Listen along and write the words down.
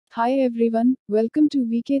Hi everyone, welcome to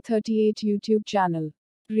VK38 YouTube channel.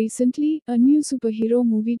 Recently, a new superhero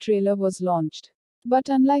movie trailer was launched. But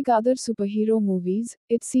unlike other superhero movies,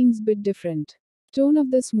 it seems bit different. Tone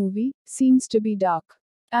of this movie seems to be dark.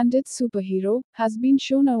 And its superhero has been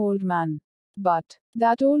shown an old man. But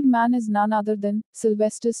that old man is none other than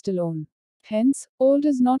Sylvester Stallone. Hence, old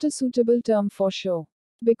is not a suitable term for show.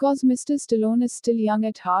 Because Mr. Stallone is still young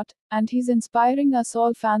at heart, and he's inspiring us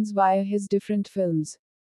all fans via his different films.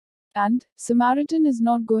 And Samaritan is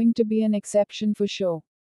not going to be an exception for sure.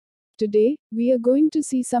 Today, we are going to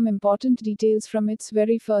see some important details from its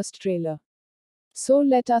very first trailer. So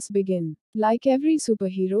let us begin. Like every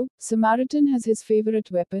superhero, Samaritan has his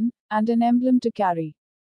favorite weapon, and an emblem to carry.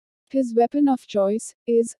 His weapon of choice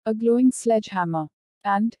is a glowing sledgehammer.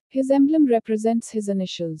 And his emblem represents his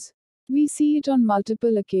initials. We see it on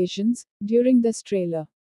multiple occasions during this trailer.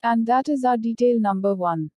 And that is our detail number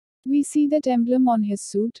 1. We see that emblem on his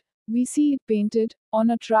suit, we see it painted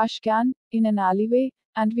on a trash can in an alleyway,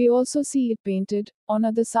 and we also see it painted on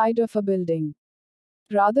the side of a building.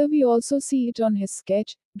 Rather, we also see it on his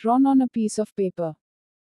sketch, drawn on a piece of paper.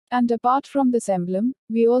 And apart from this emblem,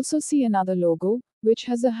 we also see another logo, which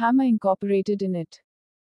has a hammer incorporated in it.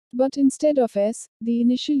 But instead of S, the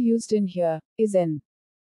initial used in here is N.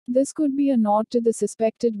 This could be a nod to the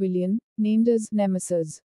suspected villain, named as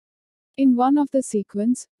Nemesis. In one of the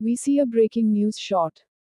sequence, we see a breaking news shot,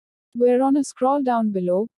 where on a scroll down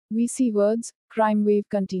below, we see words, crime wave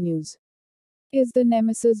continues. Is the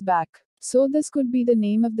Nemesis back? So this could be the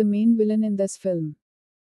name of the main villain in this film.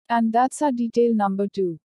 And that's our detail number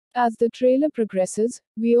 2. As the trailer progresses,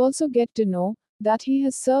 we also get to know that he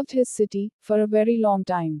has served his city for a very long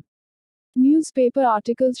time. Newspaper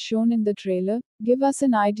articles shown in the trailer give us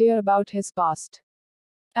an idea about his past.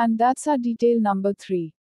 And that's our detail number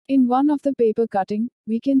 3. In one of the paper cutting,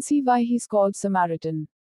 we can see why he's called Samaritan.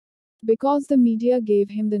 Because the media gave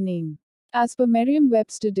him the name. As per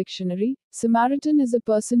Merriam-Webster dictionary, Samaritan is a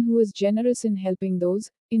person who is generous in helping those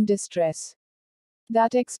in distress.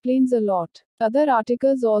 That explains a lot. Other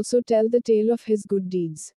articles also tell the tale of his good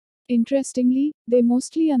deeds. Interestingly, they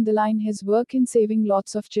mostly underline his work in saving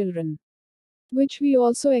lots of children, which we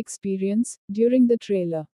also experience during the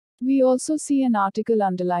trailer. We also see an article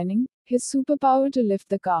underlining his superpower to lift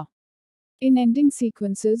the car. In ending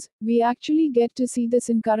sequences, we actually get to see this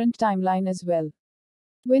in current timeline as well.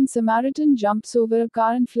 When Samaritan jumps over a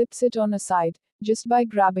car and flips it on a side, just by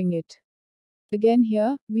grabbing it. Again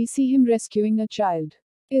here, we see him rescuing a child.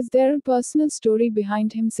 Is there a personal story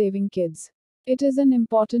behind him saving kids? It is an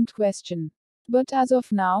important question. But as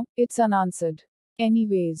of now, it's unanswered.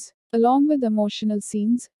 Anyways, along with emotional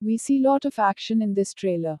scenes, we see lot of action in this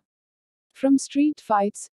trailer. From street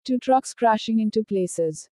fights, to trucks crashing into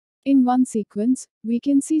places. In one sequence, we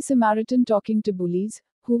can see Samaritan talking to bullies,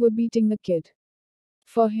 who were beating the kid.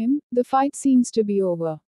 For him, the fight seems to be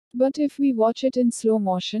over. But if we watch it in slow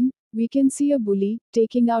motion, we can see a bully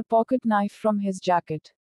taking out pocket knife from his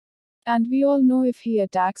jacket. And we all know if he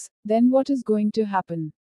attacks, then what is going to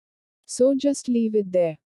happen. So just leave it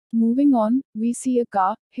there. Moving on, we see a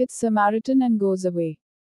car hits Samaritan and goes away.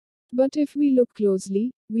 But if we look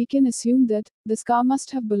closely, we can assume that this car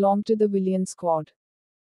must have belonged to the villain squad.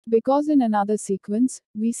 Because in another sequence,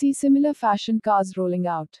 we see similar fashion cars rolling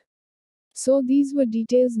out. So these were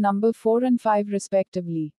details number 4 and 5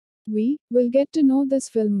 respectively. We will get to know this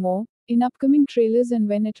film more in upcoming trailers and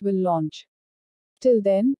when it will launch. Till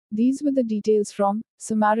then, these were the details from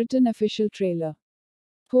Samaritan official trailer.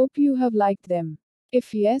 Hope you have liked them.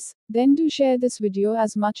 If yes, then do share this video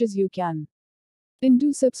as much as you can. And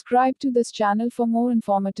do subscribe to this channel for more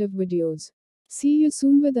informative videos. See you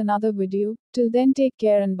soon with another video. Till then, take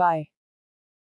care and bye.